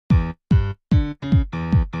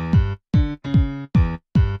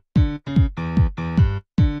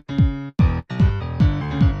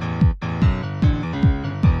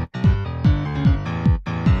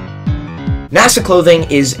NASA clothing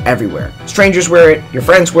is everywhere. Strangers wear it, your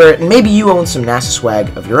friends wear it, and maybe you own some NASA swag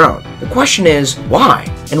of your own. The question is, why?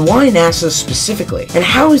 And why NASA specifically? And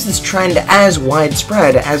how is this trend as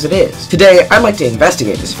widespread as it is? Today, I'd like to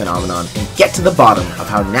investigate this phenomenon and get to the bottom of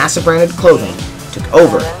how NASA-branded clothing took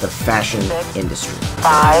over the fashion industry.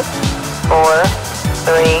 5, 4,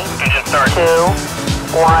 3, 2,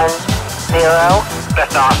 1, 0.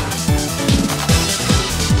 Lift off.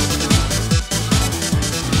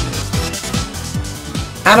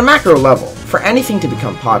 At a macro level, for anything to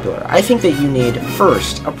become popular, I think that you need,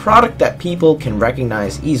 first, a product that people can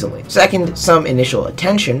recognize easily. Second, some initial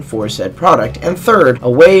attention for said product. And third, a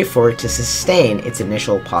way for it to sustain its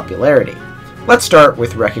initial popularity. Let's start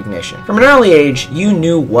with recognition. From an early age, you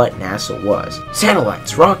knew what NASA was.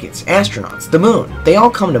 Satellites, rockets, astronauts, the moon, they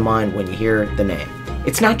all come to mind when you hear the name.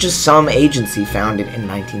 It's not just some agency founded in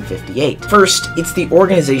 1958. First, it's the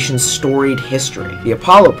organization's storied history, the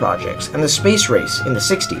Apollo projects, and the space race in the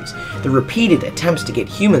 60s, the repeated attempts to get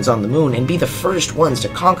humans on the moon and be the first ones to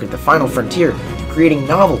conquer the final frontier through creating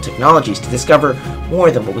novel technologies to discover more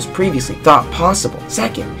than what was previously thought possible.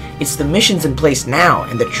 Second, it's the missions in place now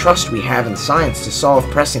and the trust we have in science to solve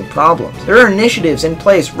pressing problems. There are initiatives in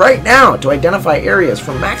place right now to identify areas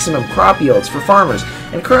for maximum crop yields for farmers,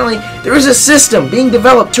 and currently there is a system being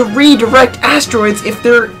developed to redirect asteroids if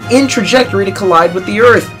they're in trajectory to collide with the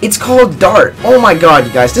Earth. It's called DART. Oh my god,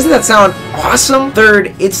 you guys, doesn't that sound awesome?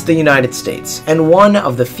 Third, it's the United States, and one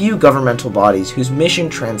of the few governmental bodies whose mission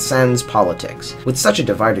transcends politics. With such a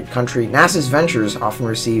divided country, NASA's ventures often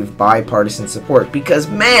receive bipartisan support because,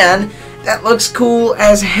 man, that looks cool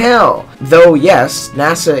as hell. Though yes,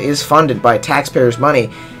 NASA is funded by taxpayers' money,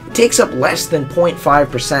 it takes up less than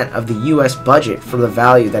 0.5% of the US budget for the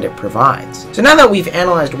value that it provides. So now that we've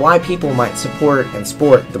analyzed why people might support and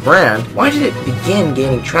sport the brand, why did it begin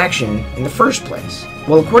gaining traction in the first place?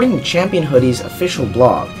 Well, according to Champion Hoodie's official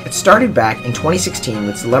blog, it started back in 2016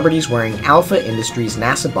 with celebrities wearing Alpha Industries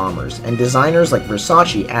NASA bombers and designers like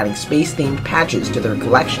Versace adding space-themed patches to their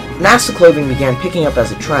collection. NASA clothing began picking up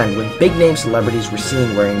as a trend when big-name celebrities were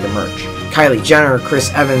seen wearing the merch. Kylie Jenner,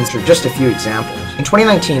 Chris Evans are just a few examples. In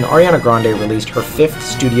 2019, Ariana Grande released her 5th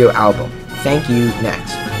studio album, Thank You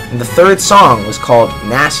Next. And the 3rd song was called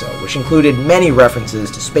NASA, which included many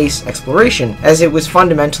references to space exploration, as it was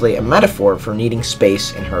fundamentally a metaphor for needing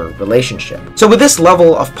space in her relationship. So with this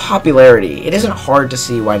level of popularity, it isn't hard to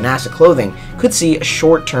see why NASA clothing could see a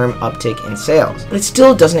short-term uptick in sales. But it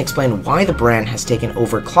still doesn't explain why the brand has taken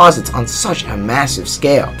over closets on such a massive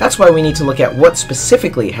scale. That's why we need to look at what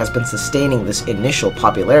specifically has been sustaining this initial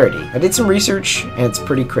popularity. I did some research, and it's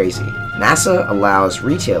pretty crazy. NASA allows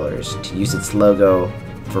retailers to use its logo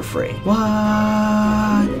for free.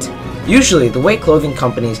 What? Usually, the way clothing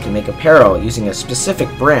companies can make apparel using a specific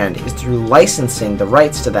brand is through licensing the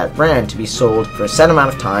rights to that brand to be sold for a set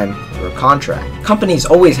amount of time through a contract. Companies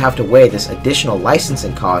always have to weigh this additional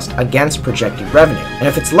licensing cost against projected revenue, and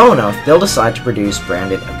if it's low enough, they'll decide to produce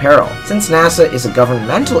branded apparel. Since NASA is a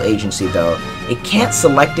governmental agency, though, it can't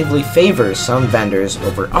selectively favor some vendors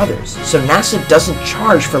over others. So NASA doesn't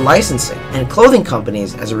charge for licensing, and clothing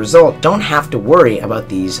companies, as a result, don't have to worry about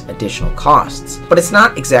these additional costs. But it's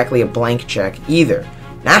not exactly a blank check either.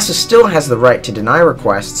 NASA still has the right to deny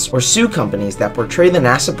requests or sue companies that portray the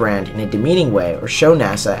NASA brand in a demeaning way or show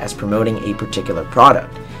NASA as promoting a particular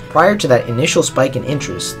product. Prior to that initial spike in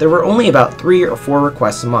interest, there were only about 3 or 4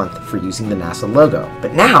 requests a month for using the NASA logo.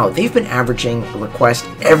 But now, they've been averaging a request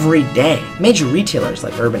every day. Major retailers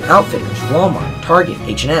like Urban Outfitters, Walmart, Target,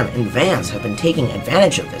 H&M, and Vans have been taking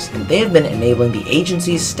advantage of this, and they have been enabling the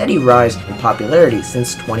agency's steady rise in popularity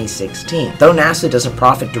since 2016. Though NASA doesn't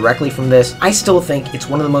profit directly from this, I still think it's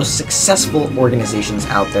one of the most successful organizations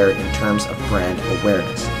out there in terms of brand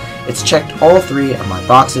awareness. It's checked all 3 of my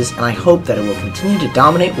boxes, and I hope that it will continue to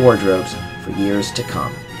dominate wardrobes for years to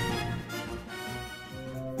come.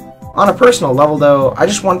 On a personal level though, I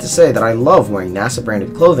just wanted to say that I love wearing NASA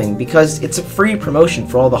branded clothing because it's a free promotion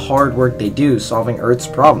for all the hard work they do solving Earth's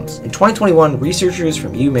problems. In 2021, researchers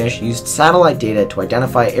from UMich used satellite data to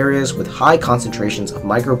identify areas with high concentrations of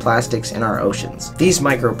microplastics in our oceans. These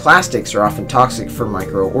microplastics are often toxic for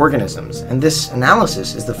microorganisms, and this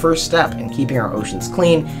analysis is the first step in keeping our oceans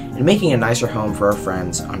clean and making a nicer home for our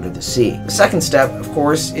friends under the sea. The second step, of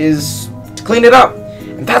course, is to clean it up.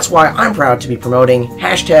 And that's why I'm proud to be promoting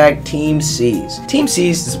hashtag Team Seas. Team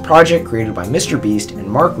Seas is a project created by Mr. Beast and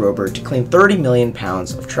Mark Rober to clean 30 million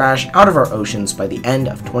pounds of trash out of our oceans by the end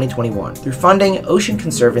of 2021 through funding Ocean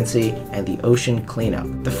Conservancy and the Ocean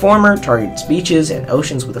Cleanup. The former targets beaches and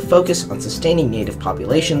oceans with a focus on sustaining native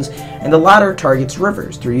populations, and the latter targets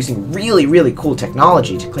rivers through using really cool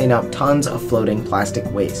technology to clean up tons of floating plastic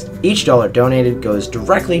waste. Each dollar donated goes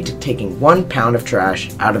directly to taking 1 pound of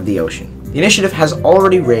trash out of the ocean. The initiative has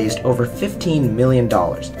already raised over $15 million.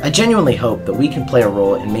 I genuinely hope that we can play a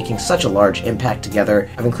role in making such a large impact together.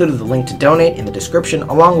 I've included the link to donate in the description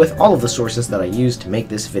along with all of the sources that I used to make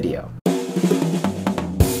this video.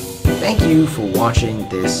 Thank you for watching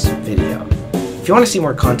this video. If you want to see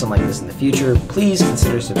more content like this in the future, please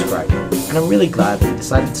consider subscribing. And I'm really glad that you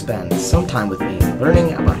decided to spend some time with me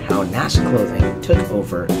learning about how NASA clothing took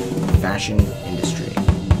over the fashion industry.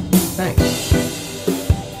 Thanks.